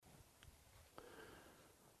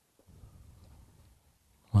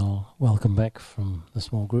Welcome back from the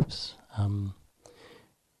small groups.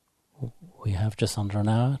 We have just under an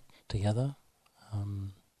hour together.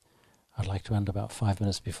 I'd like to end about 5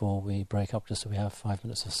 minutes before we break up, just so we have 5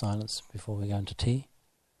 minutes of silence before we go into tea.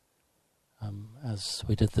 As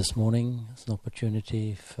we did this morning, it's an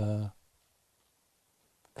opportunity for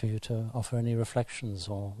you to offer any reflections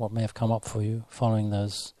or what may have come up for you following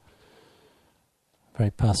those very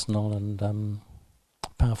personal and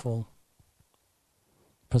powerful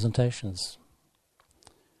presentations.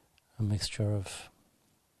 A mixture of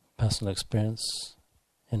personal experience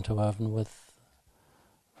interwoven with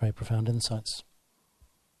very profound insights.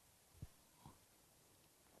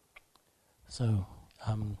 So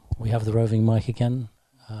we have the roving mic again.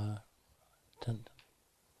 Unless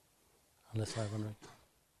I wonder.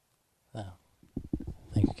 There.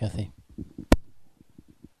 Thank you, Kathy.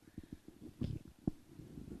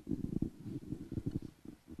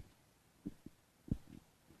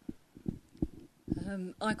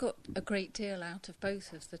 I got a great deal out of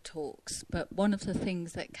both of the talks, but one of the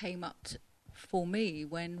things that came up for me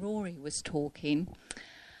when Rory was talking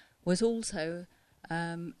was also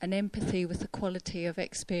an empathy with the quality of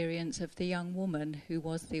experience of the young woman who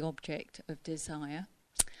was the object of desire,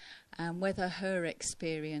 and whether her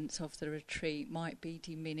experience of the retreat might be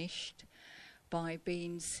diminished by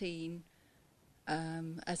being seen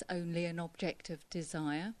as only an object of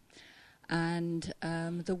desire, and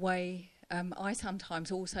the way I sometimes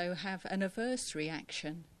also have an averse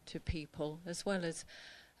reaction to people, as well as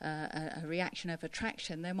a reaction of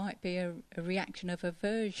attraction. There might be a reaction of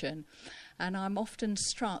aversion, and I'm often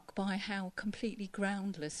struck by how completely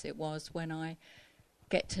groundless it was when I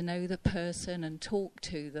get to know the person and talk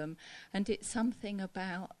to them. And it's something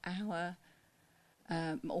about our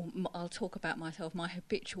I'll talk about myself, my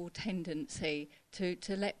habitual tendency to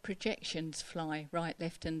let projections fly right,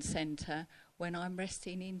 left and centre when I'm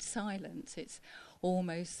resting in silence. It's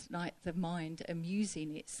almost like the mind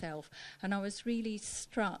amusing itself. And I was really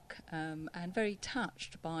struck and very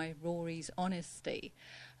touched by Rory's honesty,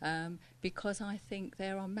 because I think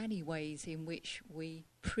there are many ways in which we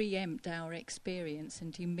preempt our experience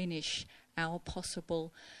and diminish our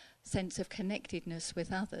possible sense of connectedness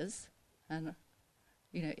with others. And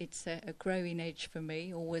you know, it's a growing edge for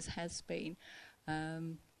me, always has been.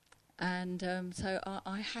 So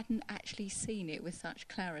I hadn't actually seen it with such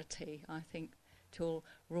clarity, I think, till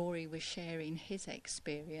Rory was sharing his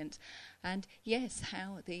experience. And yes,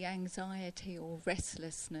 how the anxiety or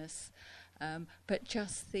restlessness, but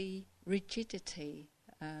just the rigidity,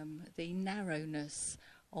 the narrowness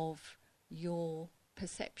of your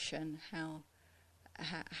perception, how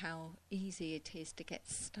easy it is to get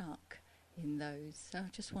stuck in those. So I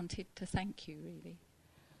just wanted to thank you, really.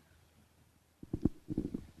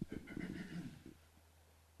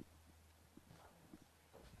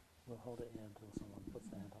 We'll hold it here until someone puts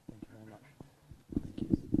their hand up. Thank you very much. Thank you.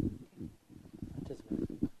 It is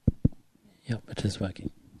working. Yep, it is working.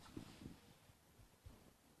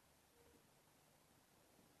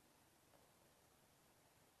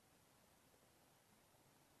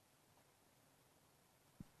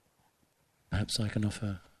 Perhaps I can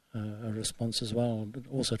offer a response as well, but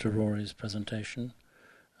also to Rory's presentation,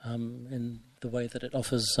 in the way that it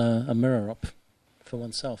offers a mirror up for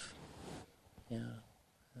oneself. Yeah,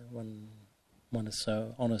 when one is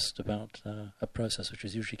so honest about a process which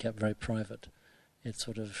is usually kept very private, it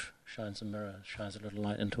sort of shines a mirror, shines a little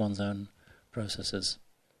light into one's own processes.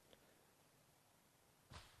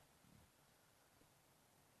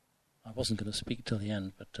 I wasn't going to speak till the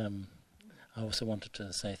end, but I also wanted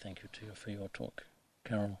to say thank you to you for your talk,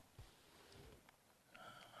 Carol.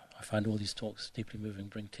 I find all these talks deeply moving,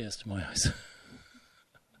 bring tears to my eyes.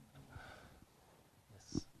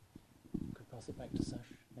 Yes. Could pass it back to Sash.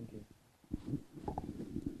 Thank you.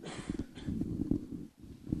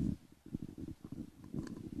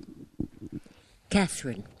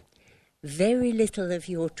 Catherine, very little of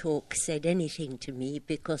your talk said anything to me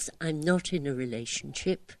because I'm not in a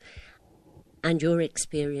relationship, and your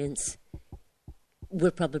experience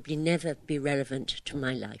will probably never be relevant to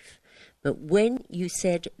my life. But when you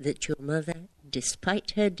said that your mother,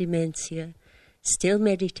 despite her dementia, still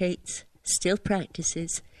meditates, still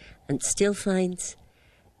practices, and still finds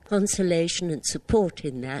consolation and support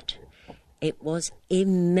in that, it was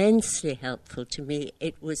immensely helpful to me.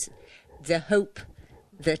 It was the hope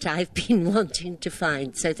that I've been wanting to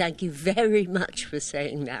find. So thank you very much for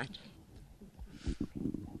saying that.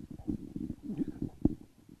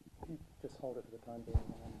 Just hold it for the time being.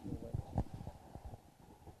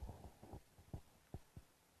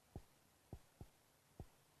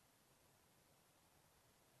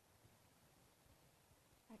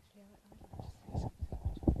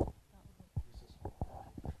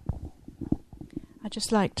 I'd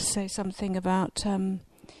just like to say something about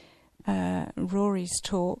Rory's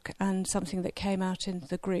talk and something that came out in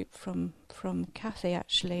the group from Kathy,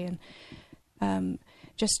 actually, and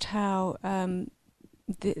just how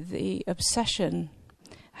the obsession,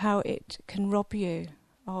 how it can rob you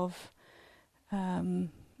of the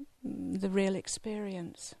real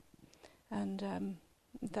experience. And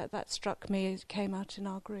that struck me. It came out in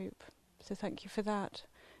our group. So thank you for that,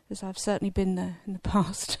 as I've certainly been there in the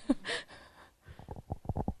past.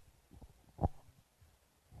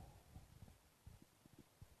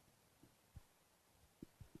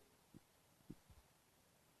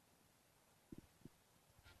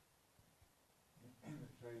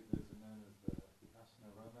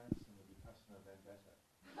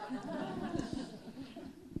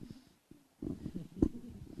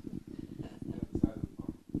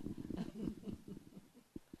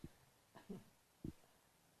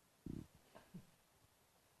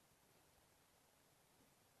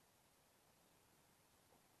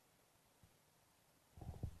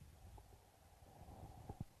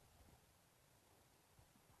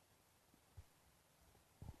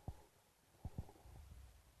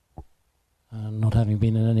 Not having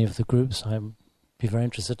been in any of the groups, I'd be very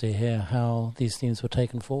interested to hear how these themes were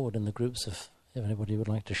taken forward in the groups, if anybody would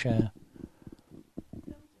like to share.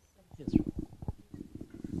 Yes.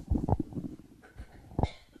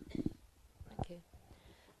 Thank you.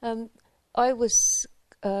 I was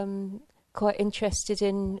quite interested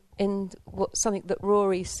in something that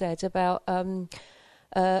Rory said about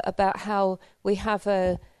how we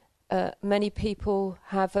have many people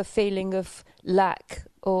have a feeling of lack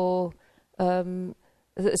or that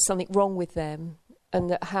there's something wrong with them, and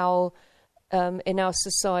that how in our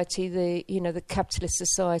society, the capitalist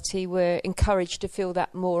society, we're encouraged to feel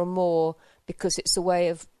that more and more because it's a way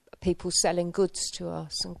of people selling goods to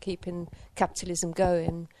us and keeping capitalism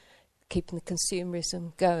going, keeping the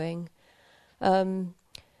consumerism going, and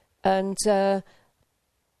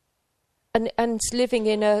living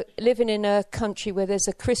in a country where there's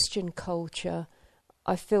a Christian culture.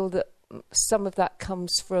 I feel that some of that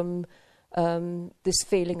comes from this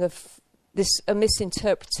feeling of a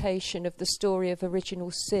misinterpretation of the story of original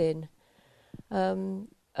sin, and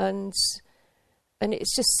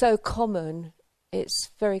it's just so common. It's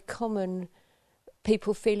very common,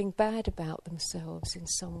 people feeling bad about themselves in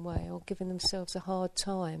some way or giving themselves a hard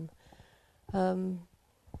time. I'm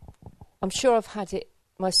sure I've had it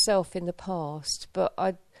myself in the past, but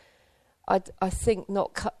I think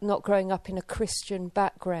not growing up in a Christian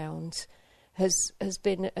background has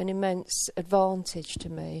been an immense advantage to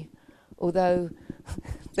me, although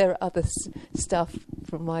there are other stuff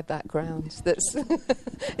from my background that's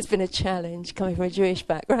it's been a challenge. Coming from a Jewish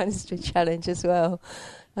background, it's been a challenge as well.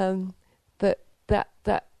 But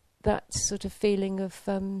that sort of feeling of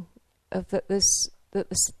that there's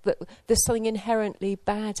something inherently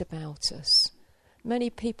bad about us.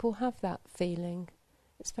 Many people have that feeling.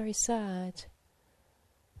 It's very sad.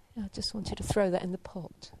 I just wanted to throw that in the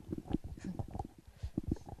pot.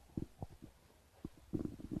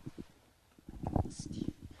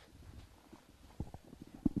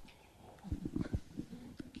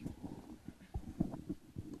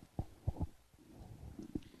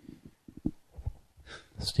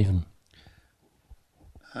 Stephen.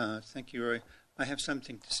 Thank you, Rory. I have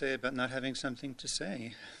something to say about not having something to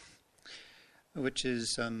say, which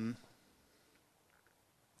is, I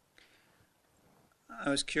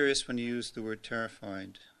was curious when you used the word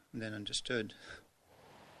terrified, and then understood.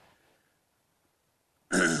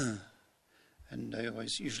 And I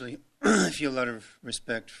always usually feel a lot of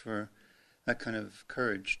respect for that kind of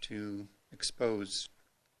courage to expose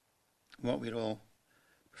what we'd all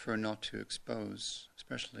prefer not to expose,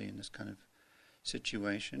 especially in this kind of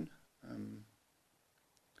situation.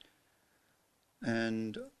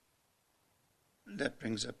 And that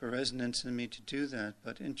brings up a resonance in me to do that,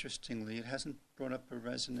 but interestingly, it hasn't brought up a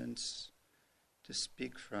resonance to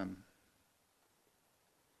speak from.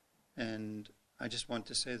 And I just want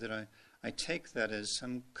to say that I take that as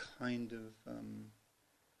some kind of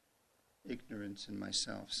ignorance in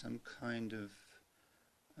myself, some kind of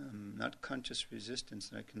not conscious resistance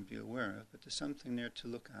that I can be aware of, but there's something there to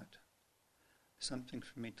look at. Something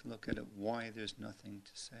for me to look at why there's nothing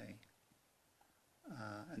to say.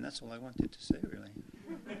 And that's all I wanted to say, really.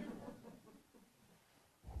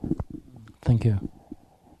 Thank you.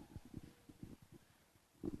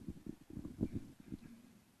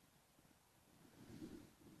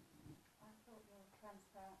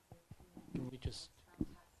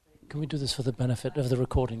 Can we do this for the benefit of the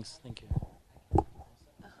recordings? Thank you.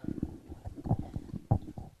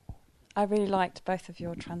 I really liked both of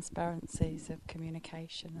your transparencies of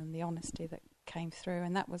communication and the honesty that came through,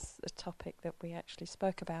 and that was a topic that we actually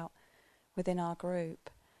spoke about within our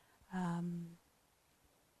group.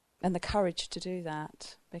 And the courage to do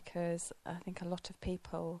that, because I think a lot of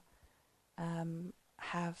people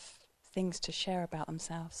have things to share about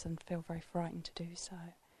themselves and feel very frightened to do so.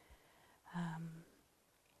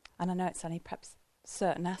 And I know it's only perhaps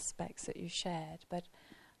certain aspects that you shared, but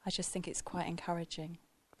I just think it's quite encouraging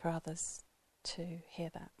for others to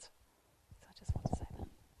hear that. So I just want to say that.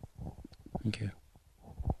 Thank you.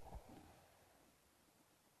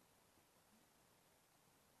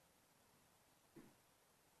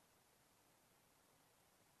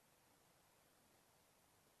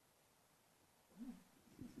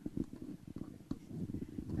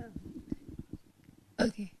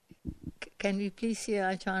 Okay. Can we please hear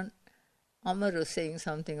Ajahn Amaru saying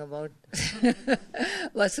something about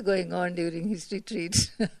what's going on during his retreat?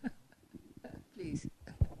 Please.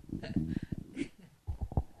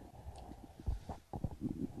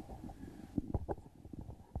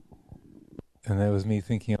 And that was me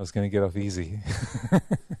thinking I was going to get off easy.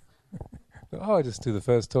 I'll just do the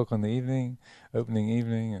first talk on the evening, opening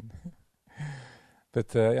evening.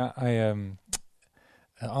 But on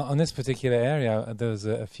this particular area, there was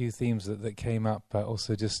a few themes that came up,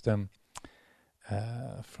 also just from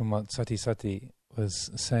what Sati Sati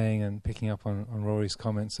was saying and picking up on Rory's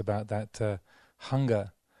comments about that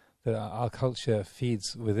hunger that our culture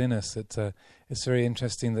feeds within us. That it's very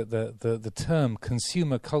interesting that the term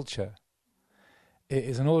consumer culture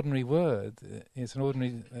is an ordinary word. It's an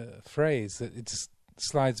ordinary phrase that it just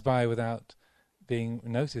slides by without being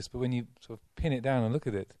noticed. But when you sort of pin it down and look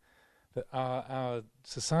at it, that our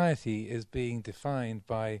society is being defined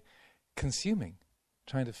by consuming,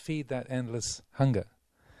 trying to feed that endless hunger.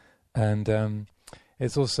 And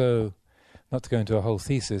it's also, not to go into a whole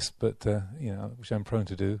thesis, but which I'm prone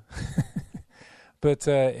to do, but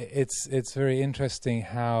it's very interesting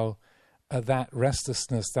how that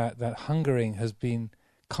restlessness, that hungering has been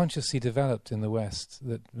consciously developed in the West.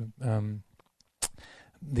 That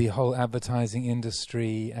the whole advertising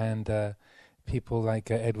industry and people like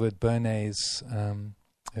Edward Bernays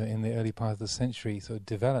in the early part of the century sort of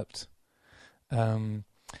developed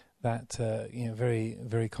that very,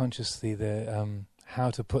 very consciously the how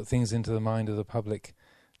to put things into the mind of the public.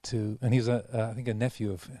 And he was I think a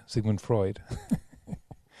nephew of Sigmund Freud.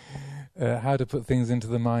 How to put things into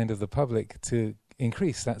the mind of the public to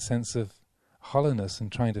increase that sense of hollowness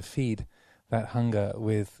and trying to feed that hunger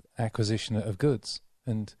with acquisition of goods,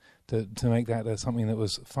 and to make that something that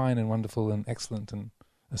was fine and wonderful and excellent and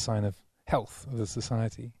a sign of health of the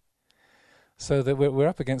society. So that we're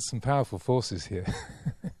up against some powerful forces here.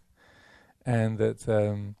 And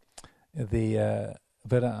that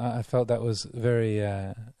but I felt that was very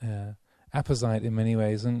apposite in many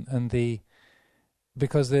ways,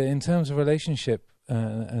 because in terms of relationship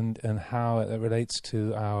and how it relates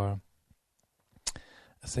to our,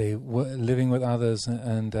 say, living with others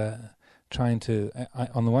and trying to,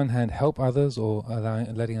 on the one hand, help others or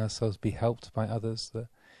letting ourselves be helped by others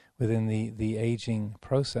within the aging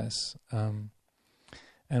process, and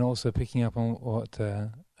also picking up on what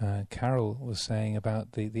Carol was saying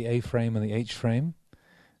about the A frame and the H frame.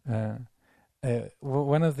 One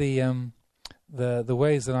of the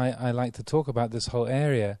ways that I like to talk about this whole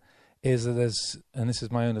area is that there's, and this is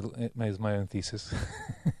my own thesis,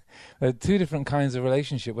 there are two different kinds of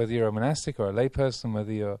relationship, whether you're a monastic or a layperson,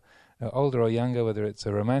 whether you're older or younger, whether it's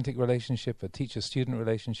a romantic relationship, a teacher-student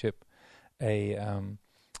relationship, a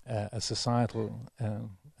societal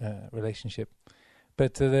relationship.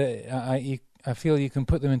 But I feel you can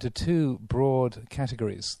put them into two broad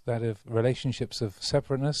categories, that of relationships of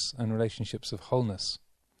separateness and relationships of wholeness.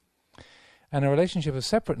 And a relationship of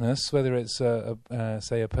separateness, whether it's,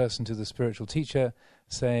 say, a person to the spiritual teacher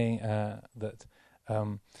saying that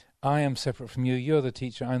I am separate from you, you're the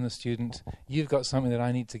teacher, I'm the student, you've got something that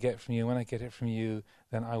I need to get from you, when I get it from you,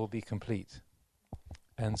 then I will be complete.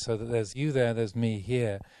 And so that there's you there, there's me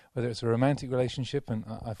here. Whether it's a romantic relationship, and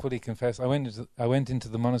I fully confess, I went into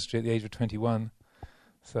the monastery at the age of 21,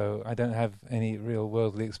 so I don't have any real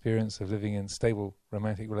worldly experience of living in stable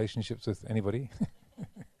romantic relationships with anybody.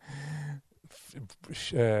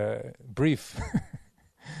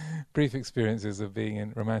 Brief experiences of being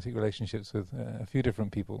in romantic relationships with a few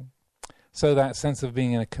different people. So that sense of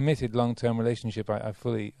being in a committed long-term relationship, I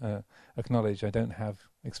fully acknowledge I don't have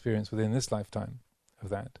experience within this lifetime of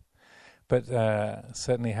that. But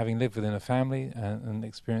certainly having lived within a family and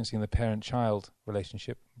experiencing the parent-child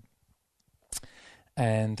relationship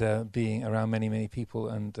and being around many, many people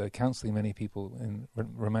and counselling many people in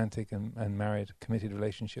romantic and married committed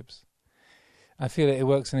relationships, I feel it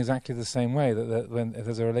works in exactly the same way, that when if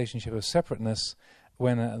there's a relationship of separateness,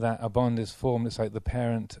 when a bond is formed, it's like the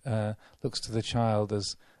parent looks to the child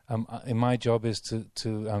as, my job is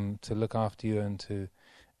to look after you and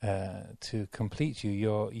to complete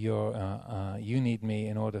you. You need me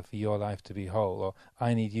in order for your life to be whole, or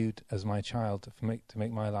I need you as my child to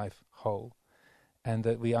make my life whole. And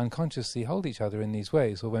that we unconsciously hold each other in these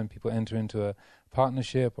ways. Or when people enter into a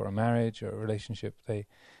partnership or a marriage or a relationship, they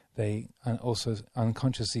also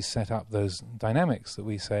unconsciously set up those dynamics that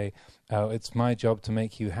we say, oh, it's my job to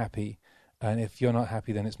make you happy, and if you're not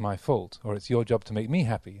happy, then it's my fault. Or it's your job to make me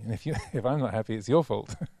happy, and if I'm not happy, it's your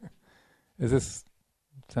fault. Is this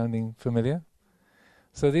sounding familiar?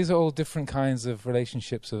 So these are all different kinds of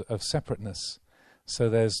relationships of separateness. So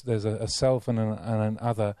there's a self and an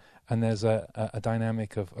other, and there's a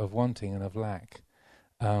dynamic of wanting and of lack.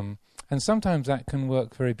 And sometimes that can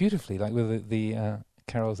work very beautifully, like with the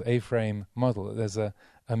Carol's A-frame model. There's a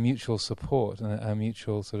mutual support and a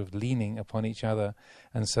mutual sort of leaning upon each other.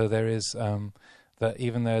 And so there is, that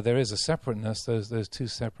even though there is a separateness, those two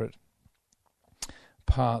separate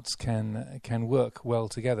parts can work well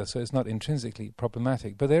together. So it's not intrinsically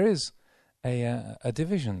problematic. But there is a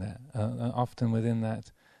division there, often within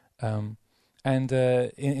that. And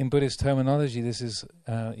in Buddhist terminology, this is,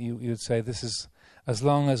 you would say, this is as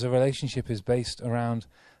long as a relationship is based around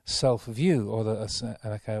self-view, or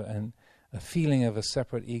a feeling of a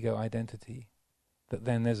separate ego identity, that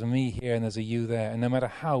then there's a me here and there's a you there, and no matter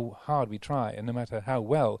how hard we try, and no matter how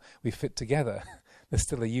well we fit together, there's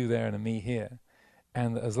still a you there and a me here.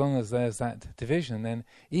 And as long as there's that division, then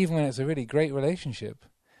even when it's a really great relationship,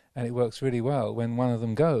 and it works really well, when one of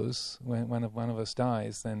them goes, when one of us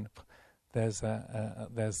dies, then there's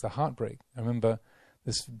the heartbreak. I remember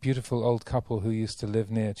this beautiful old couple who used to live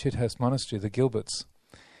near Chithurst Monastery, the Gilberts,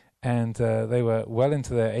 and they were well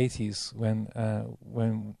into their 80s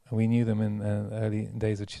when we knew them in the early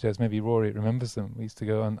days of Chithurst. Maybe Rory remembers them. We used to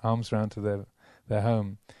go on alms round to their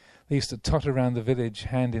home. They used to totter around the village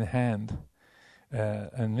hand in hand,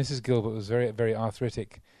 and Mrs. Gilbert was very, very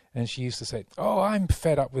arthritic. And she used to say, "Oh, I'm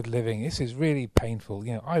fed up with living. This is really painful.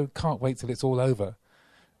 You know, I can't wait till it's all over."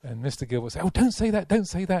 And Mr. Gilbert would say, "Oh, don't say that, don't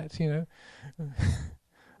say that, you know."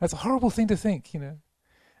 That's a horrible thing to think, you know.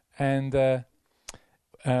 And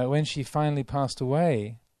when she finally passed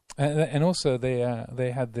away, and also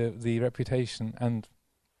they had the reputation and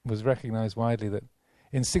was recognized widely that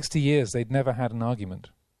in 60 years they'd never had an argument.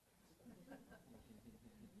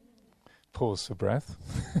 Pause for breath.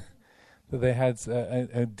 That they had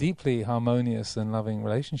a deeply harmonious and loving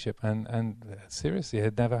relationship, and seriously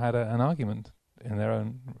had never had an argument in their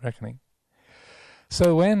own reckoning.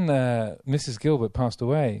 So when Mrs. Gilbert passed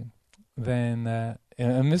away, then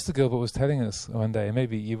and Mr. Gilbert was telling us one day,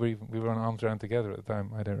 maybe we were on arms around together at the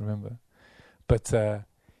time, I don't remember, but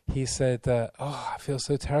he said, "Oh, I feel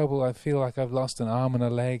so terrible. I feel like I've lost an arm and a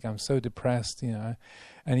leg. I'm so depressed, you know."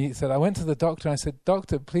 And he said, "I went to the doctor. And I said,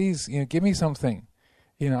 'Doctor, please, you know, give me something.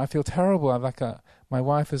 You know, I feel terrible. My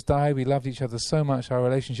wife has died. We loved each other so much. Our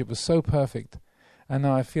relationship was so perfect, and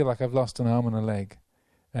now I feel like I've lost an arm and a leg.'"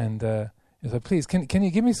 And he said, "Please, can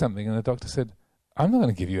you give me something?" And the doctor said, "I'm not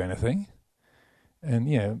going to give you anything. And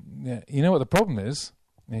you know what the problem is?"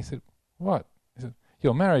 And he said, "What?" He said,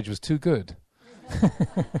 "Your marriage was too good."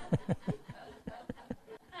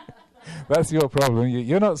 That's your problem.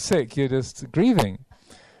 You're not sick. You're just grieving.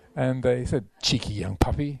 And he said, "Cheeky young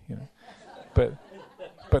puppy," you know.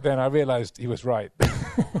 But then I realized he was right.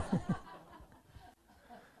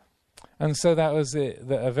 And so that was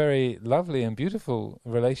a very lovely and beautiful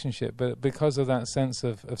relationship. But because of that sense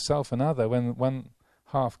of self and other, when one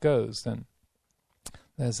half goes, then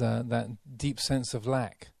there's that deep sense of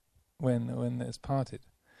lack when it's parted.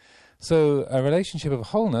 So a relationship of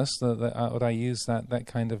wholeness, what I use that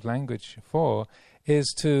kind of language for,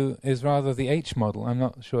 is rather the H model. I'm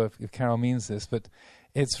not sure if Carol means this, but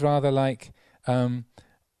it's rather like you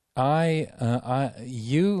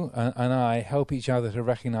and I help each other to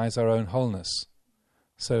recognize our own wholeness.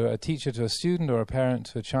 So a teacher to a student, or a parent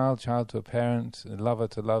to a child, child to a parent, a lover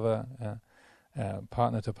to lover,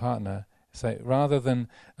 partner to partner. So rather than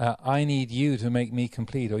I need you to make me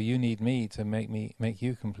complete, or you need me to make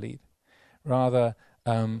you complete, rather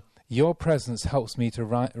your presence helps me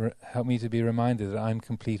to help me to be reminded that I'm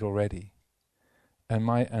complete already. And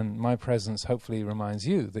my presence hopefully reminds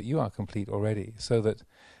you that you are complete already, so that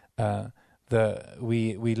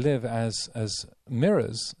we live as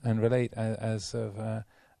mirrors and relate as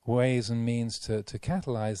ways and means to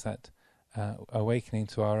catalyze that awakening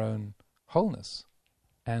to our own wholeness.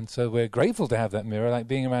 And so we're grateful to have that mirror, like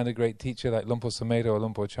being around a great teacher like Lumpur Sumedho or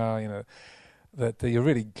Lumpur Cha, you know, that you're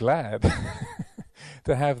really glad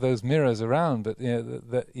to have those mirrors around, but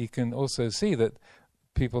that you can also see that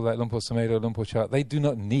people like Lumpur Sumedho, Lumpur Chat, they do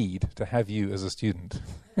not need to have you as a student.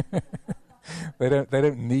 They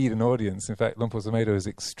don't need an audience. In fact, Lumpur Sumedho is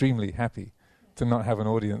extremely happy to not have an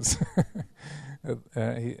audience,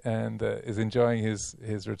 and is enjoying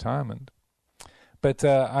his retirement. But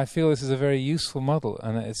I feel this is a very useful model,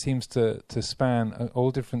 and it seems to span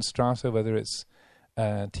all different strata, whether it's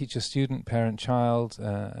teacher-student, parent-child,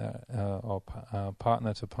 or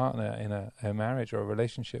partner to partner in a marriage or a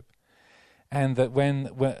relationship. And that when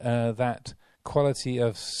that quality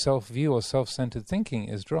of self-view or self-centered thinking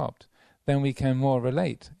is dropped, then we can more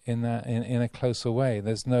relate in a closer way.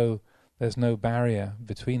 There's no barrier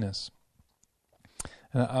between us.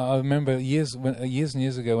 And I remember years and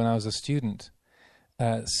years ago when I was a student,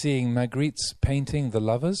 seeing Magritte's painting, The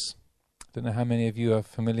Lovers. I don't know how many of you are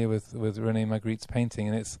familiar with René Magritte's painting,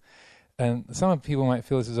 and some people might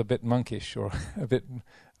feel this is a bit monkish or a bit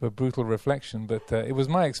of a brutal reflection, but it was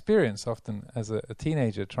my experience often as a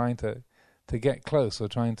teenager trying to get close or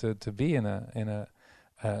trying to be in a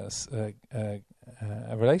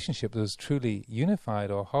relationship that was truly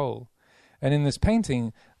unified or whole. And in this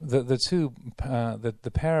painting,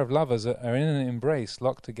 the pair of lovers are in an embrace,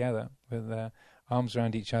 locked together with their arms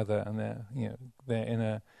around each other, and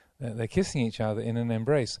they're kissing each other in an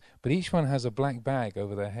embrace. But each one has a black bag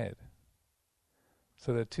over their head.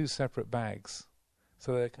 So they're two separate bags.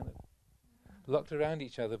 So they're kind of locked around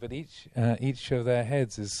each other, but each of their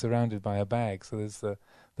heads is surrounded by a bag. So there's the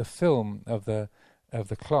film of the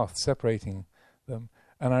cloth separating them.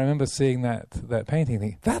 And I remember seeing that painting,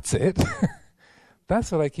 thinking, that's it.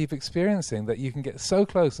 That's what I keep experiencing, that you can get so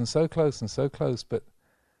close and so close and so close, but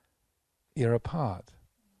you're apart.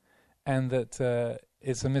 And that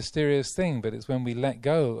it's a mysterious thing, but it's when we let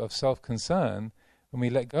go of self-concern, when we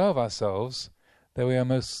let go of ourselves, that we are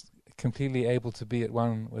most completely able to be at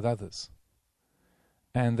one with others.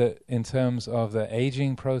 And that in terms of the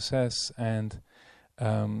aging process and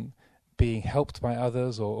being helped by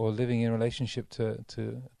others or living in relationship to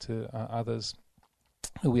others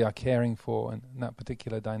who we are caring for in that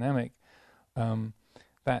particular dynamic, and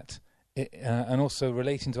also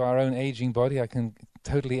relating to our own aging body, I can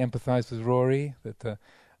totally empathize with Rory that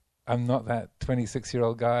I'm not that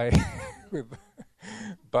 26-year-old guy with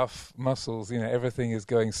buff muscles. Everything is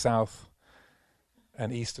going south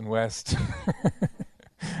and east and west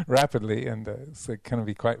rapidly, and it can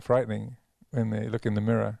be quite frightening when they look in the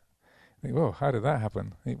mirror. Think, whoa, how did that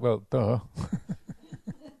happen? Well, duh.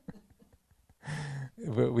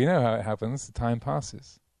 But we know how it happens. Time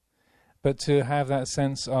passes. But to have that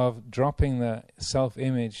sense of dropping the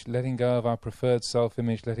self-image, letting go of our preferred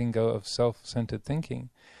self-image, letting go of self-centered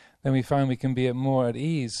thinking, then we find we can be more at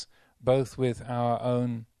ease, both with our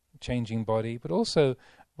own changing body, but also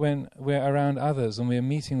when we're around others and we're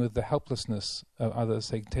meeting with the helplessness of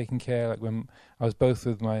others, taking care, like when I was both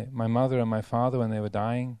with my mother and my father when they were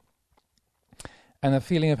dying, and a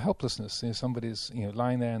feeling of helplessness. Somebody's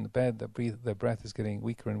lying there in the bed, their breath is getting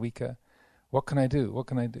weaker and weaker. What can I do? What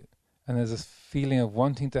can I do? And there's this feeling of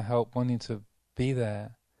wanting to help, wanting to be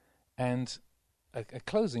there, and a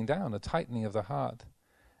closing down, a tightening of the heart.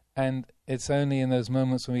 And it's only in those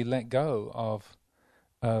moments when we let go of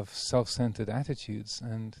self-centered attitudes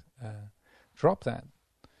and drop that,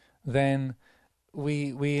 then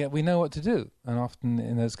we know what to do. And often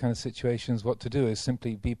in those kind of situations, what to do is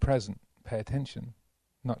simply be present, pay attention,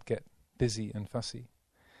 not get busy and fussy,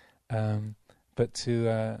 but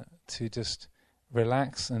to just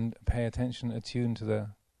relax and pay attention, attune to the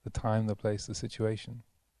time, the place, the situation.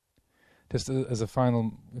 Just as a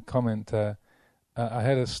final comment, I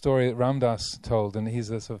heard a story that Ram Dass told, and he's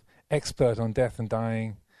a sort of expert on death and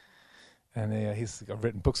dying, and he's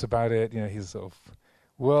written books about it. He's a sort of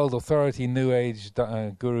world authority, New Age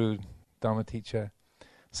guru, Dharma teacher.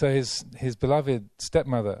 So his beloved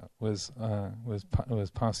stepmother was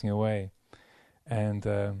passing away, and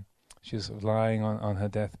she was sort of lying on her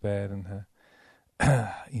deathbed, and her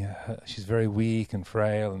she's very weak and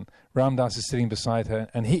frail, and Ram Dass is sitting beside her,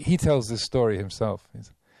 and he tells this story himself.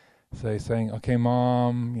 So he's saying, okay,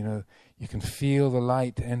 Mom, you can feel the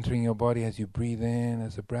light entering your body as you breathe in,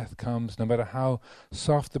 as the breath comes. No matter how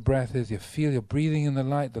soft the breath is, you feel you're breathing in the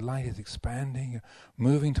light is expanding, you're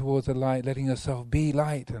moving towards the light, letting yourself be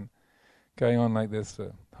light, and going on like this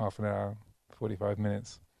for half an hour, 45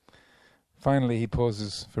 minutes. Finally, he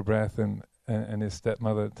pauses for breath, and his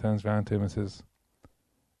stepmother turns around to him and says,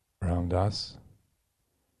 Ram Dass,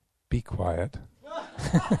 be quiet.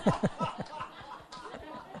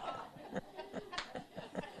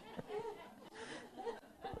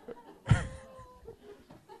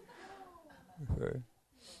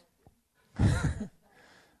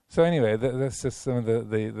 So anyway, that's just some of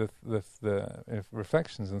the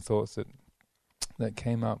reflections and thoughts that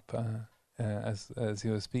came up as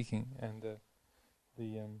you were speaking, and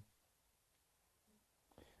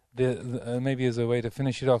maybe as a way to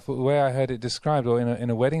finish it off, the way I heard it described, or in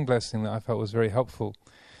a wedding blessing that I felt was very helpful.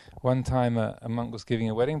 One time, a monk was giving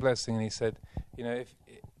a wedding blessing, and he said, if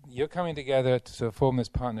you're coming together to form this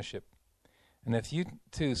partnership, and if you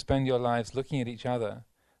two spend your lives looking at each other,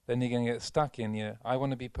 then you're going to get stuck in, I want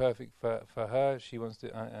to be perfect for her, she wants to,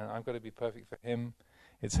 and I've got to be perfect for him.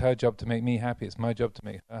 It's her job to make me happy, it's my job to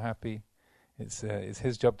make her happy. It's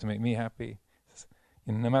his job to make me happy.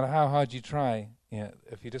 No matter how hard you try,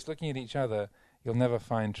 if you're just looking at each other, you'll never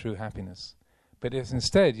find true happiness. But if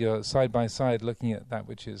instead you're side by side looking at that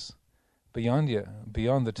which is beyond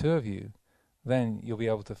the two of you, then you'll be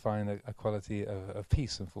able to find a quality of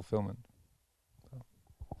peace and fulfillment.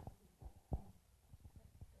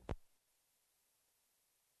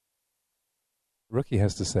 Rookie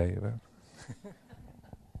has to say about.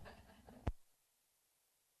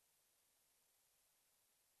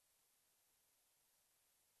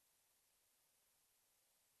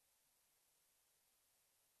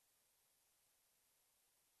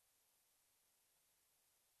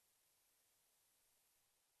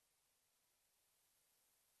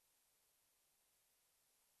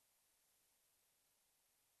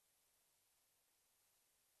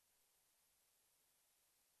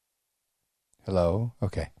 Hello?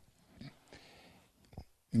 Okay.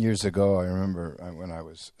 Years ago, I remember when I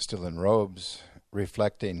was still in robes,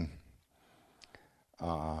 reflecting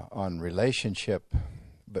on relationship,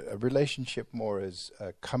 but a relationship more as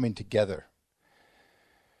coming together.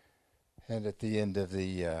 And at the end of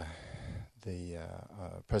the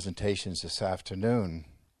presentations this afternoon,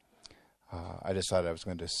 I decided I was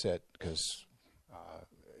going to sit because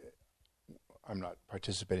I'm not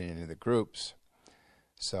participating in any of the groups.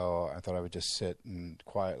 So I thought I would just sit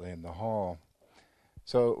quietly in the hall.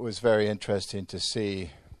 So it was very interesting to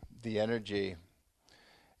see the energy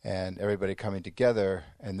and everybody coming together,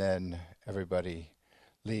 and then everybody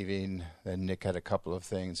leaving. Then Nick had a couple of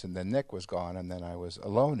things, and then Nick was gone, and then I was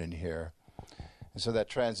alone in here. And so that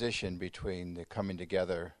transition between the coming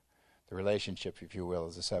together, the relationship, if you will,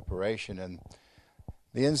 is the separation. And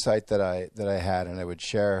the insight that I had, and I would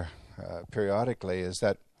share periodically, is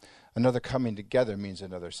that another coming together means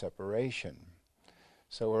another separation.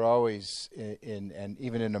 So we're always and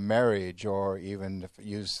even in a marriage, or even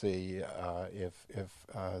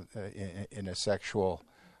in a sexual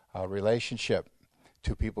relationship,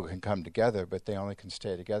 two people can come together, but they only can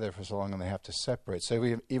stay together for so long, and they have to separate. So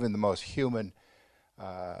even the most intimate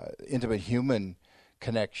human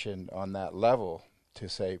connection on that level, to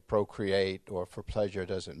say procreate or for pleasure,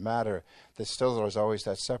 doesn't matter. There's always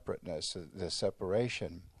that separateness, the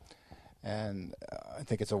separation. And I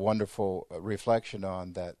think it's a wonderful reflection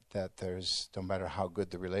on that there's, no matter how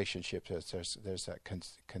good the relationship is, there's that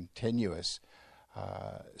continuous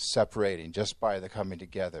separating just by the coming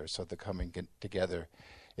together. So the coming together,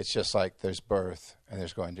 it's just like there's birth and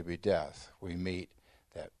there's going to be death. We meet,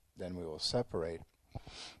 then we will separate.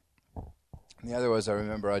 And the other was, I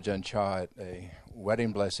remember Ajahn Chah at a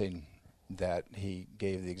wedding blessing, that he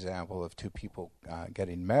gave the example of two people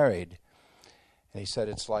getting married. And he said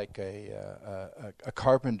it's like a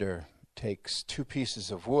carpenter takes two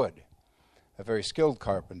pieces of wood, a very skilled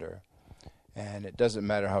carpenter, and it doesn't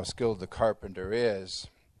matter how skilled the carpenter is.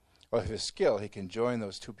 Well, if he's skilled, he can join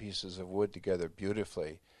those two pieces of wood together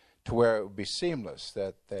beautifully, to where it would be seamless,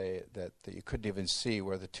 that you couldn't even see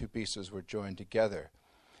where the two pieces were joined together.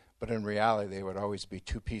 But in reality, they would always be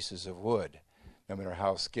two pieces of wood, no matter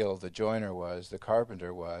how skilled the joiner was, the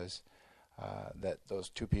carpenter was. That those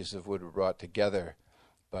two pieces of wood were brought together,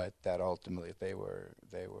 but that ultimately they were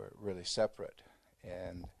really separate.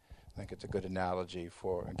 And I think it's a good analogy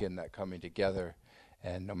for, again, that coming together.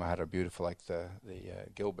 And no matter how beautiful, like the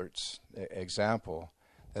Gilbert's example,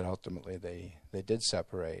 that ultimately they did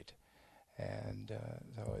separate. And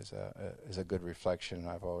so is a good reflection.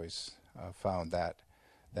 I've always found that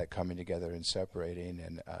coming together and separating,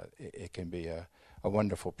 and it can be a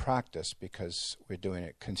wonderful practice, because we're doing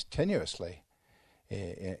it continuously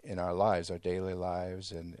in our lives, our daily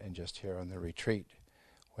lives, and just here on the retreat,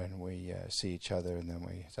 when we see each other, and then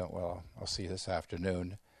we don't, well, I'll see you this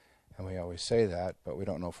afternoon, and we always say that, but we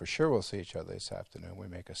don't know for sure we'll see each other this afternoon. We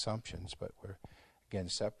make assumptions, but we're again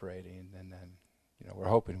separating, and then we're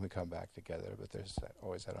hoping we come back together, but there's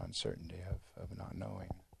always that uncertainty of not knowing.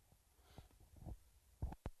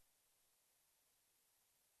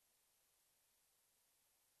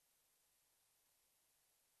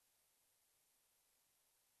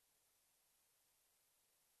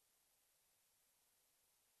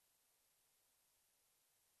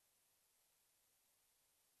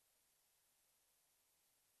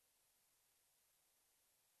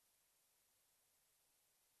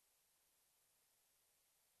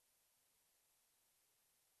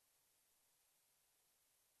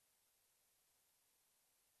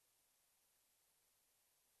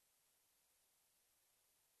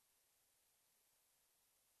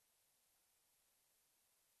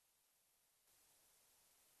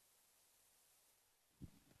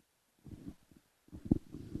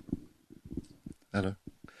 Hello.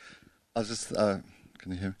 I was just, can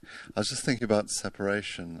you hear me? I was just thinking about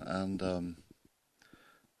separation and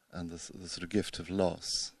the sort of gift of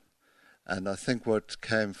loss. And I think what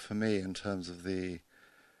came for me in terms of the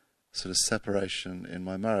sort of separation in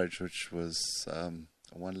my marriage, which was on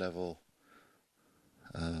one level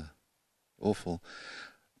awful,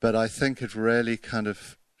 but I think it really kind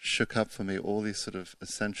of shook up for me all these sort of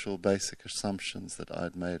essential basic assumptions that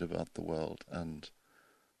I'd made about the world and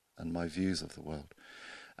my views of the world.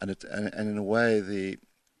 And in a way,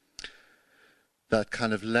 that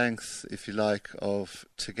kind of length, if you like, of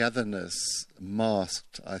togetherness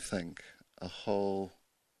masked, I think, a whole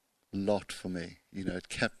lot for me. You know, it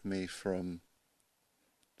kept me from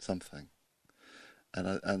something.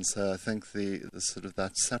 And so I think the sort of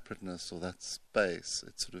that separateness or that space,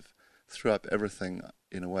 it sort of threw up everything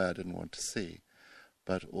in a way I didn't want to see,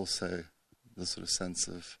 but also the sort of sense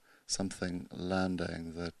of something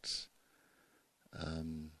landing that, I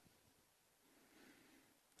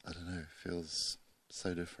don't know, feels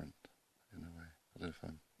so different in a way. I don't know if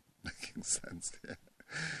I'm making sense here.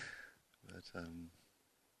 But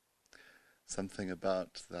something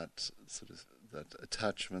about that sort of that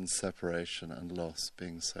attachment, separation and loss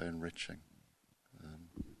being so enriching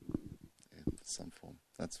in some form.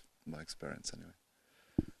 That's my experience anyway,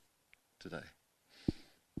 today.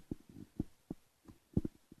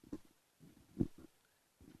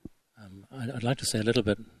 I'd like to say a little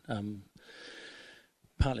bit,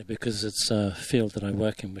 partly because it's a field that I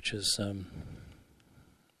work in, which is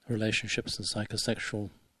relationships and psychosexual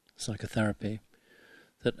psychotherapy,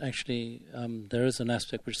 that actually there is an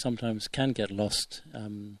aspect which sometimes can get lost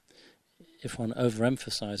if one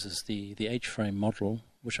overemphasizes the H-frame model,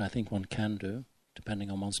 which I think one can do, depending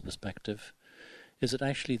on one's perspective, is that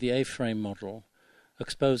actually the A-frame model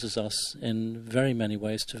exposes us in very many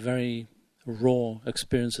ways to very raw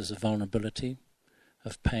experiences of vulnerability,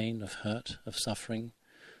 of pain, of hurt, of suffering.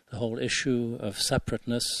 The whole issue of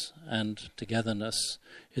separateness and togetherness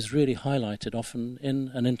is really highlighted often in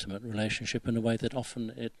an intimate relationship in a way that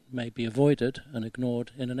often it may be avoided and ignored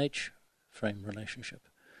in an H-frame relationship.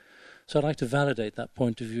 So I'd like to validate that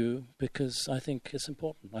point of view because I think it's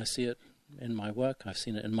important. I see it in my work, I've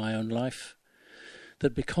seen it in my own life,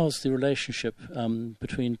 that because the relationship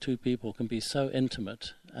between two people can be so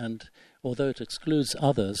intimate, and although it excludes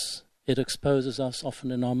others, it exposes us often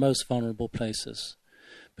in our most vulnerable places.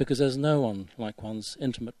 Because there's no one like one's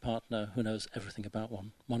intimate partner who knows everything about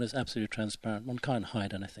one. One is absolutely transparent. One can't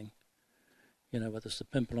hide anything. You know, whether it's a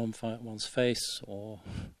pimple on one's face or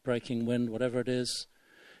breaking wind, whatever it is,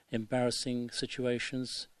 embarrassing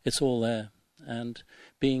situations, it's all there. And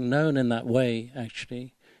being known in that way,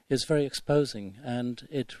 actually, is very exposing, and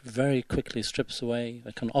it very quickly strips away,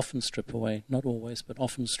 it can often strip away, not always, but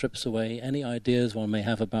often strips away any ideas one may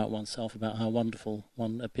have about oneself, about how wonderful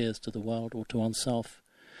one appears to the world or to oneself.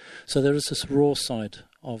 So there is this raw side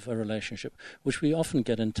of a relationship, which we often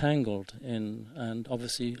get entangled in and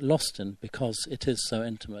obviously lost in because it is so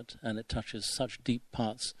intimate and it touches such deep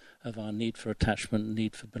parts of our need for attachment,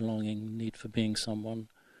 need for belonging, need for being someone.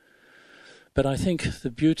 But I think the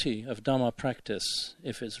beauty of Dhamma practice,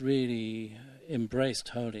 if it's really embraced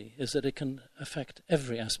wholly, is that it can affect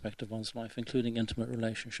every aspect of one's life, including intimate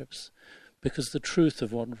relationships. Because the truth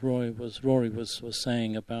of what Rory was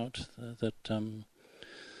saying about that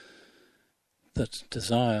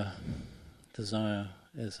desire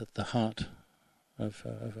is at the heart of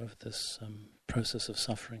this process of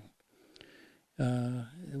suffering.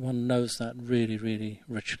 One knows that really, really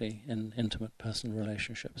richly in intimate personal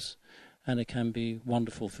relationships. And it can be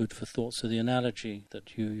wonderful food for thought. So the analogy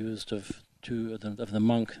that you used of the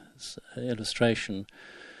monk's illustration,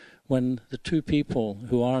 when the two people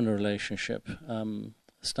who are in a relationship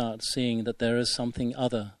start seeing that there is something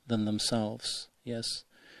other than themselves, yes,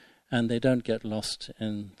 and they don't get lost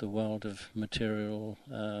in the world of material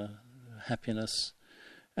happiness,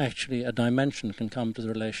 actually a dimension can come to the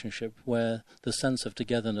relationship where the sense of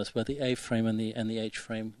togetherness, where the A-frame and the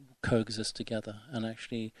H-frame coexist together and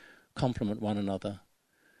actually complement one another.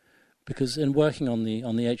 Because in working on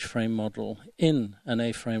the H-frame model in an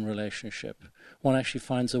A-frame relationship, one actually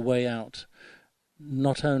finds a way out,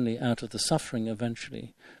 not only out of the suffering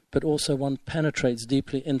eventually, but also one penetrates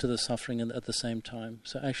deeply into the suffering at the same time.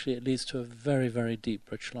 So actually it leads to a very, very deep,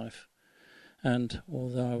 rich life. And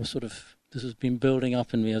although I was this has been building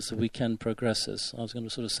up in me as the weekend progresses, I was going to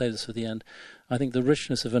sort of say this for the end, I think the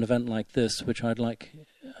richness of an event like this, which I'd like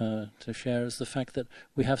to share, is the fact that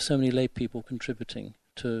we have so many lay people contributing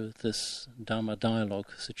to this Dhamma dialogue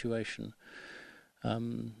situation.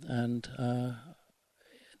 And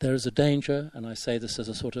there is a danger, and I say this as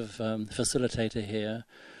a sort of facilitator here,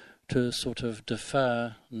 to sort of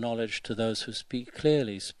defer knowledge to those who speak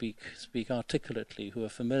clearly, speak articulately, who are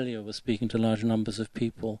familiar with speaking to large numbers of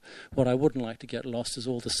people. What I wouldn't like to get lost is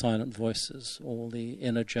all the silent voices, all the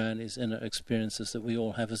inner journeys, inner experiences that we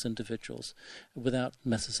all have as individuals, without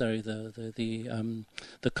necessarily the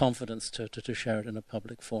confidence to share it in a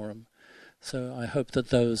public forum. So I hope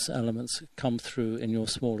that those elements come through in your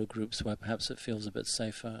smaller groups, where perhaps it feels a bit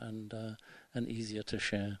safer and easier to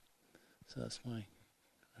share. So that's my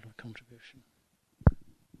little contribution.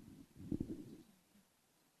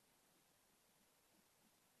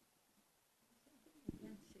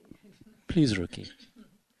 Please, Ruki.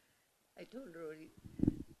 I told Rory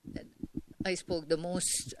that I spoke the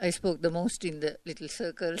most in the little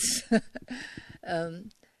circles.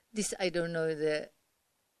 This I don't know.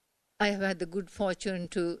 I have had the good fortune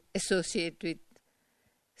to associate with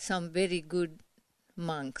some very good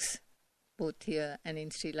monks, both here and in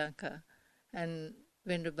Sri Lanka. And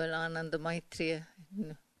Venerable Ananda Maitreya,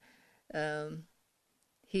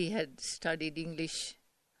 he had studied English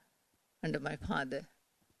under my father,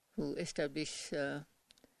 who established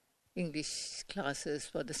English classes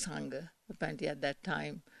for the Sangha. Apparently at that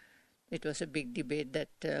time, it was a big debate that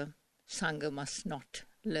Sangha must not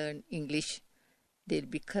learn English. They'll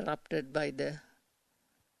be corrupted by the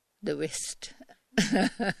West.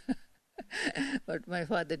 But my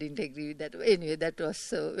father didn't agree with that. Anyway, that was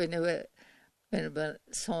so. Whenever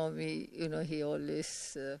saw me, he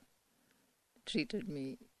always treated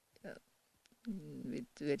me with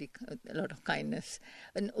a lot of kindness.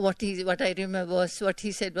 And what I remember was what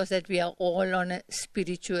he said was that we are all on a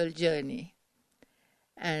spiritual journey,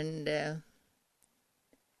 and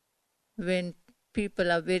when people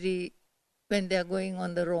are when they are going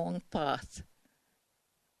on the wrong path,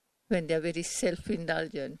 when they are very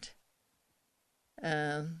self-indulgent,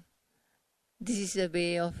 this is a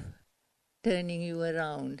way of turning you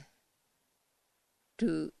around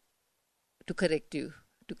to correct you,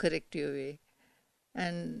 to correct your way.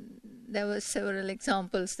 And there were several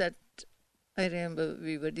examples that I remember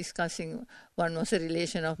we were discussing. One was a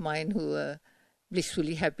relation of mine who were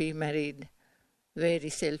blissfully happy, married, very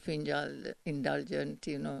self-indulgent,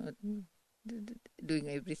 doing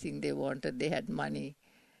everything they wanted. They had money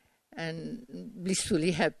and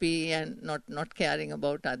blissfully happy and not caring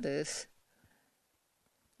about others.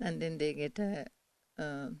 And then they get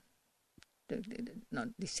not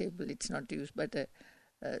disabled, it's not used, but a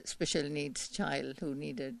special needs child who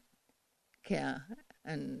needed care,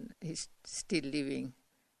 and he's still living.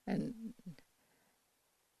 And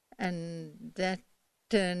that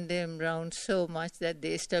turned them round so much that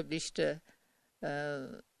they established a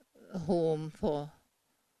home for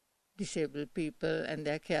disabled people, and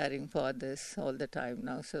they're caring for others all the time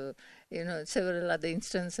now. So, several other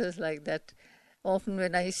instances like that. Often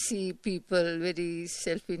when I see people very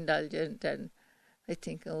self-indulgent, and I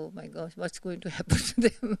think, oh my gosh, what's going to happen to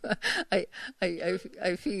them? I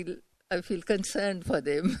feel concerned for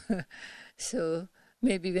them. So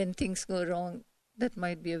maybe when things go wrong, that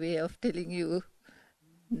might be a way of telling you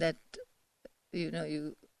that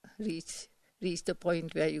you reach the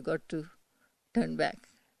point where you got to turn back,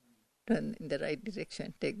 turn in the right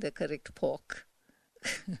direction, take the correct fork.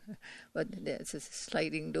 But there's a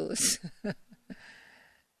sliding doors.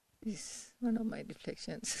 This is one of my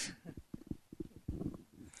reflections.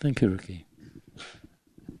 Thank you, Ruki.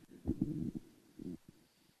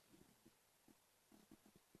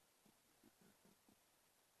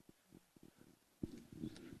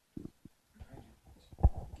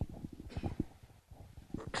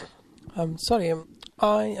 Sorry,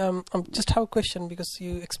 I just have a question, because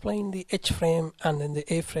you explained the H frame and then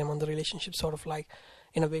the A frame on the relationship, sort of like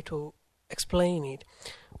in a way to explain it.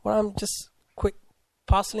 What I'm just quick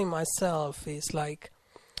puzzling myself is like,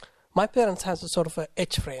 my parents has a sort of a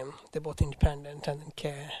H frame. They're both independent and then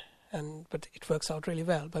care, but it works out really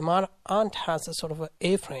well. But my aunt has a sort of a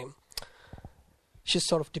A frame. She's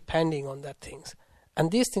sort of depending on that things.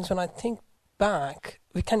 And these things, when I think back,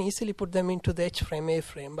 we can easily put them into the H frame, A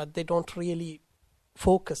frame, but they don't really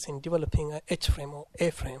focus in developing a H frame or A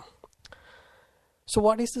frame. So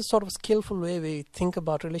what is the sort of skillful way we think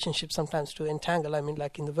about relationships sometimes to entangle? I mean,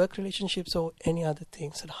 like in the work relationships or any other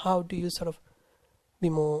things. And how do you sort of be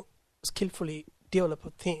more skillfully develop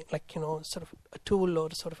a thing, like, sort of a tool or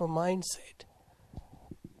sort of a mindset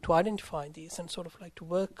to identify these and sort of like to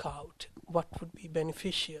work out what would be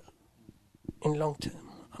beneficial in long term?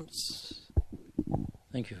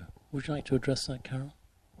 Thank you. Would you like to address that, Carol?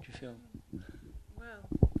 Do you feel? Well,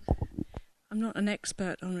 I'm not an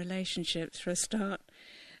expert on relationships for a start,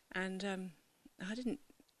 and I don't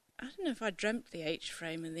know if I dreamt the H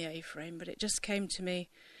frame and the A frame, but it just came to me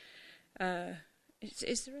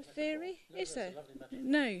Is there a theory? Is there?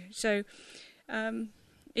 No. So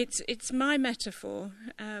it's my metaphor,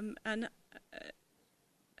 and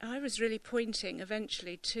I was really pointing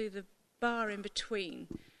eventually to the bar in between,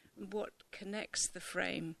 what connects the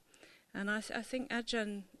frame, and I think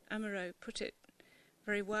Ajahn Amaro put it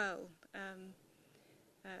very well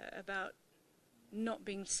about not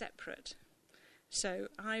being separate. So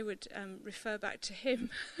I would refer back to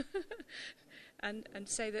him and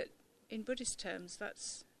say that in Buddhist terms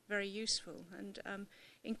that's very useful, and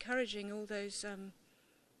encouraging all those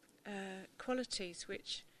qualities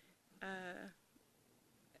which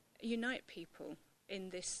unite people in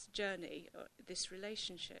this journey, or this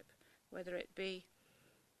relationship, whether it be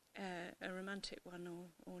a romantic one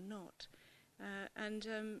or not.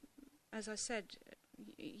 And as I said,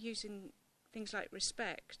 using things like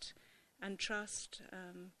respect and trust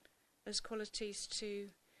as qualities to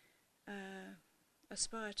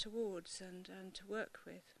aspire towards and to work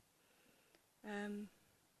with.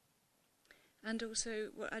 And also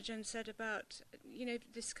what Ajahn said about,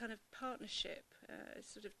 this kind of partnership,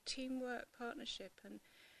 sort of teamwork partnership,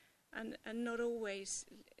 and not always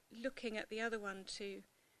looking at the other one to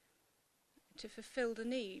fulfill the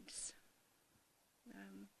needs.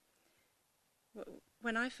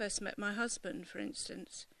 When I first met my husband, for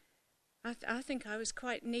instance, I think I was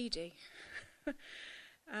quite needy.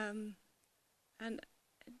 And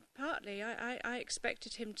partly I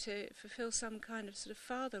expected him to fulfill some kind of sort of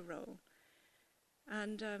father role.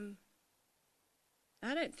 And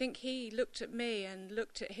I don't think he looked at me and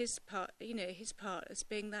looked at his part as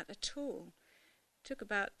being that at all. It took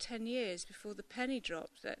about 10 years before the penny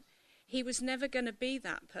dropped that he was never going to be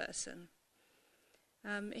that person.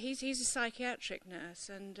 He's a psychiatric nurse,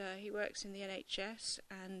 and he works in the NHS,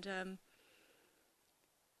 and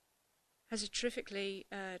has a terrifically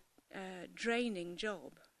draining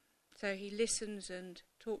job. So he listens and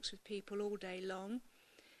talks with people all day long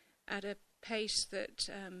at a pace that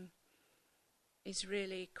is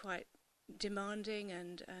really quite demanding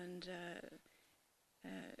and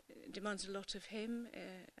demands a lot of him,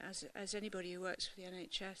 as anybody who works for the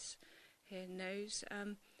NHS here knows.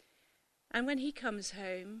 And when he comes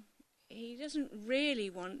home, he doesn't really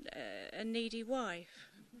want a needy wife.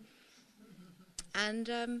 And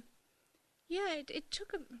it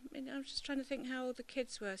took I was just trying to think how old the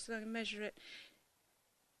kids were so I can measure it.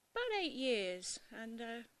 About 8 years, and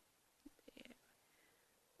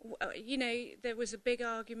there was a big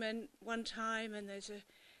argument one time, and there's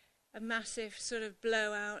a massive sort of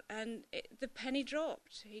blowout, and the penny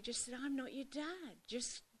dropped. He just said, "I'm not your dad.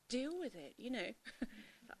 Just deal with it,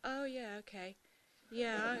 Oh yeah, okay,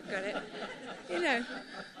 yeah, I got it.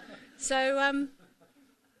 So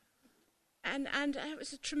and it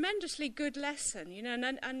was a tremendously good lesson,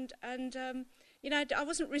 and I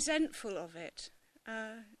wasn't resentful of it.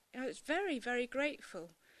 I was very, very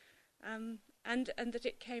grateful, and that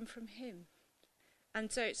it came from him,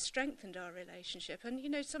 and so it strengthened our relationship.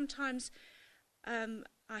 And sometimes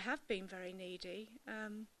I have been very needy.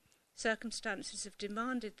 Circumstances have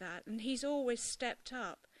demanded that, and he's always stepped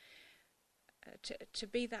up to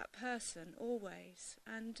be that person always,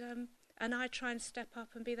 and I try and step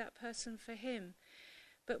up and be that person for him.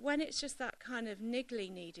 But when it's just that kind of niggly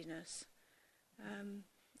neediness,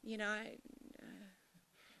 I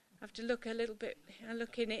have to look a little bit. I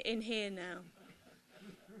look in here now.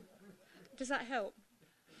 Does that help?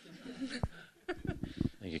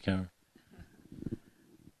 Thank you, Karen.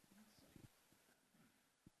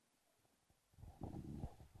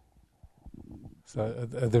 So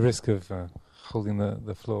at the risk of holding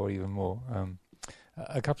the floor even more,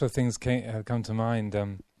 a couple of things have come to mind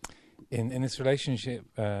in this relationship,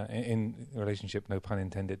 in relationship, no pun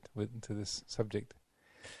intended, to this subject.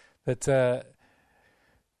 That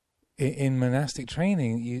in monastic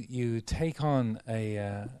training, you take on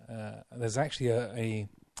there's actually a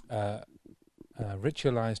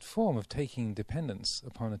ritualized form of taking dependence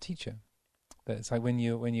upon a teacher. It's like when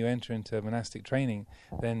you enter into monastic training,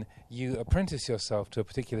 then you apprentice yourself to a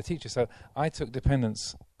particular teacher. So I took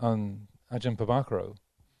dependence on Ajahn Prabhakaro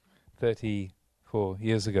 34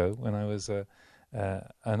 years ago when I was a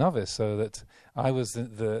novice, so that I was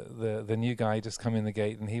the new guy just come in the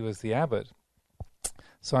gate, and he was the abbot.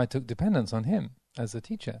 So I took dependence on him as a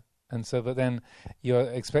teacher. And so, but then you're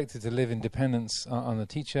expected to live in dependence on the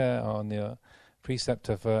teacher, on the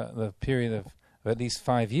preceptor for the period of at least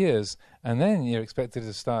 5 years, and then you're expected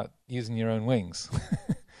to start using your own wings.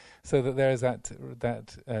 So that there is that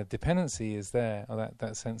dependency is there, or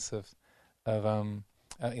that sense of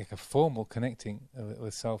like a formal connecting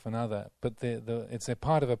with self and other. But it's a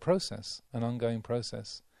part of a process, an ongoing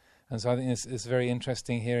process, And so I think it's very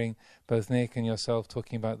interesting hearing both Nick and yourself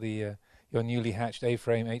talking about the your newly hatched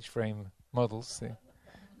A-frame, H-frame models. Yeah.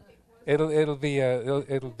 It'll be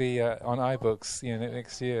on iBooks,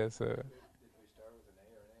 next year. So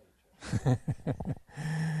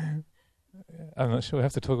I'm not sure. We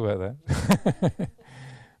have to talk about that.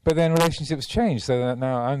 But then relationships change, so that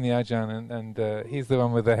now I'm the Ajahn and he's the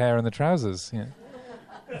one with the hair and the trousers.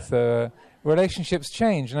 So relationships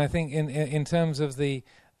change, and I think in terms of the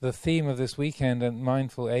theme of this weekend and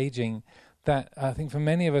mindful aging, that I think for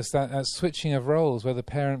many of us that switching of roles, where the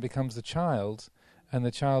parent becomes the child and the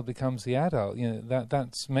child becomes the adult,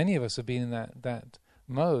 that's many of us have been in that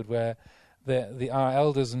mode where our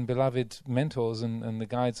elders and beloved mentors and the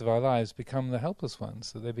guides of our lives become the helpless ones.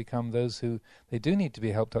 So they become those who they do need to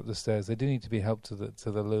be helped up the stairs. They do need to be helped to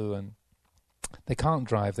the loo, and they can't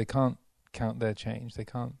drive. They can't count their change. They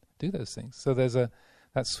can't do those things. So there's that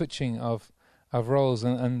switching of roles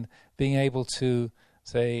and being able to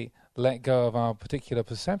say let go of our particular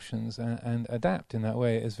perceptions and adapt in that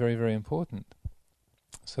way is very, very important.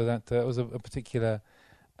 So that was a particular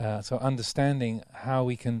so understanding how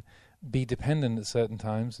we can be dependent at certain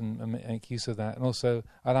times and make use of that, and also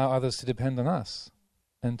allow others to depend on us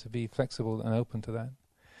and to be flexible and open to that.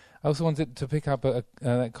 I also wanted to pick up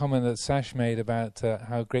that comment that Sash made about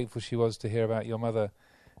how grateful she was to hear about your mother,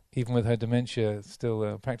 even with her dementia,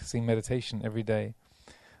 still practicing meditation every day.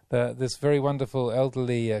 This very wonderful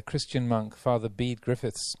elderly Christian monk, Father Bede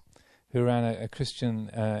Griffiths, who ran a Christian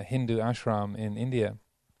Hindu ashram in India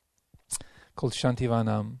called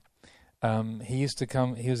Shantivanam. He used to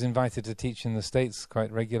come. He was invited to teach in the States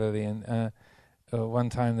quite regularly, and one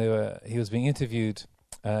time he was being interviewed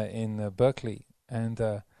in Berkeley,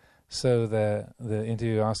 and so the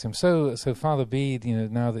interviewer asked him, "So Father Bede,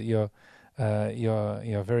 now that you're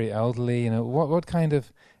very elderly, what kind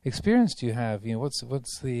of experience do you have?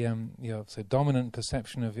 What's the your dominant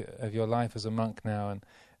perception of your life as a monk now,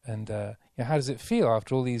 and how does it feel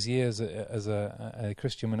after all these years as a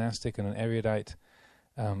Christian monastic and an erudite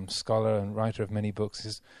scholar and writer of many books?" He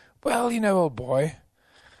says, "Well, old boy,"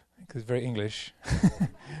 because very English.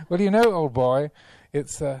 "Well, old boy,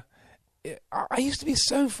 it's I used to be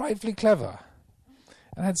so frightfully clever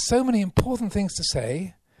and had so many important things to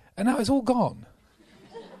say, and now it's all gone.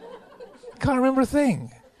 Can't remember a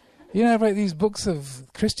thing. I wrote these books of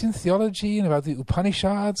Christian theology and about the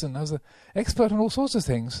Upanishads, and I was an expert on all sorts of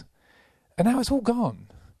things, and now it's all gone."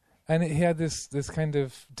 And he had this kind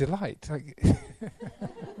of delight.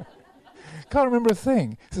 Can't remember a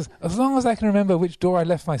thing. He says, "As long as I can remember which door I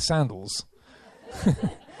left my sandals,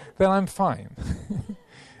 then I'm fine."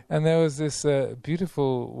 And there was this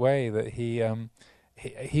beautiful way that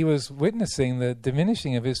he was witnessing the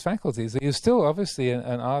diminishing of his faculties. He was still obviously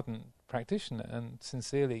an ardent practitioner and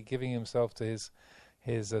sincerely giving himself to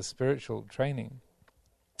his spiritual training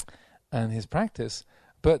and his practice,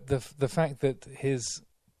 but the fact that his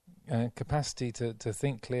capacity to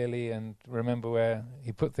think clearly and remember where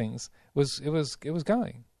he put things was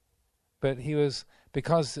going. But he was,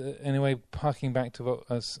 because in a way, harking back to what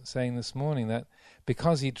I was saying this morning, that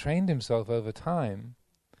because he trained himself over time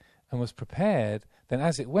and was prepared, then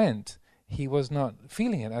as it went, he was not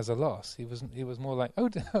feeling it as a loss. He was more like, oh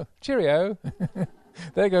cheerio,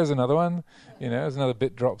 there goes another one. As another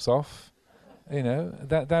bit drops off.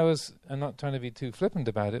 That was. I'm not trying to be too flippant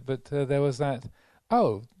about it, but there was that.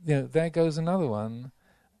 Oh, there goes another one,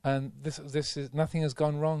 and this is nothing has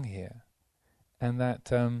gone wrong here, and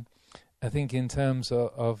that I think in terms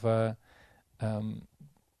of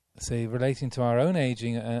say relating to our own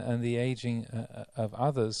aging and the aging of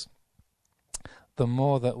others, the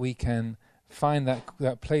more that we can find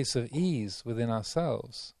that place of ease within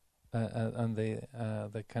ourselves and the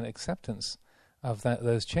kind of acceptance of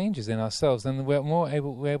those changes in ourselves, then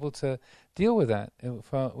we're able to deal with that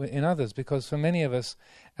in others. Because for many of us,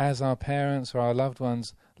 as our parents or our loved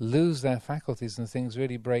ones lose their faculties and things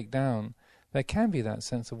really break down, there can be that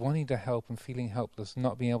sense of wanting to help and feeling helpless,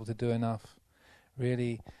 not being able to do enough,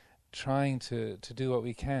 really trying to do what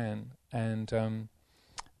we can, and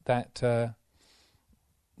that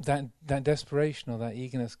desperation or that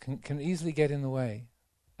eagerness can easily get in the way.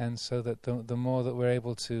 And so that the more that we're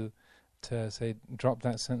able to say drop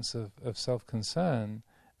that sense of self-concern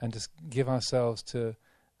and just give ourselves to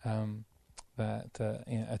that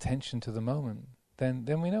attention to the moment,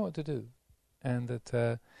 then we know what to do, and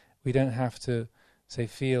that we don't have to say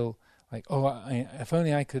feel like, if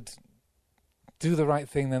only I could do the right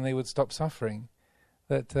thing, then they would stop suffering.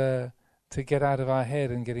 That to get out of our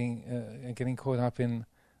head and getting caught up in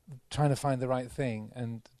trying to find the right thing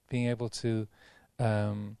and being able to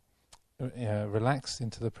relax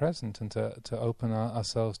into the present and to open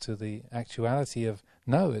ourselves to the actuality of,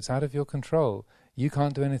 no, it's out of your control. You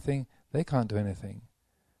can't do anything, they can't do anything.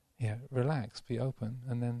 Yeah, relax, be open,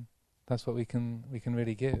 and then that's what we can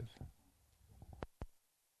really give.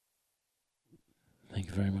 Thank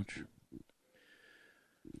you very much.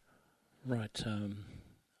 Right, I'm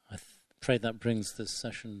afraid that brings this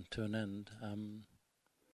session to an end.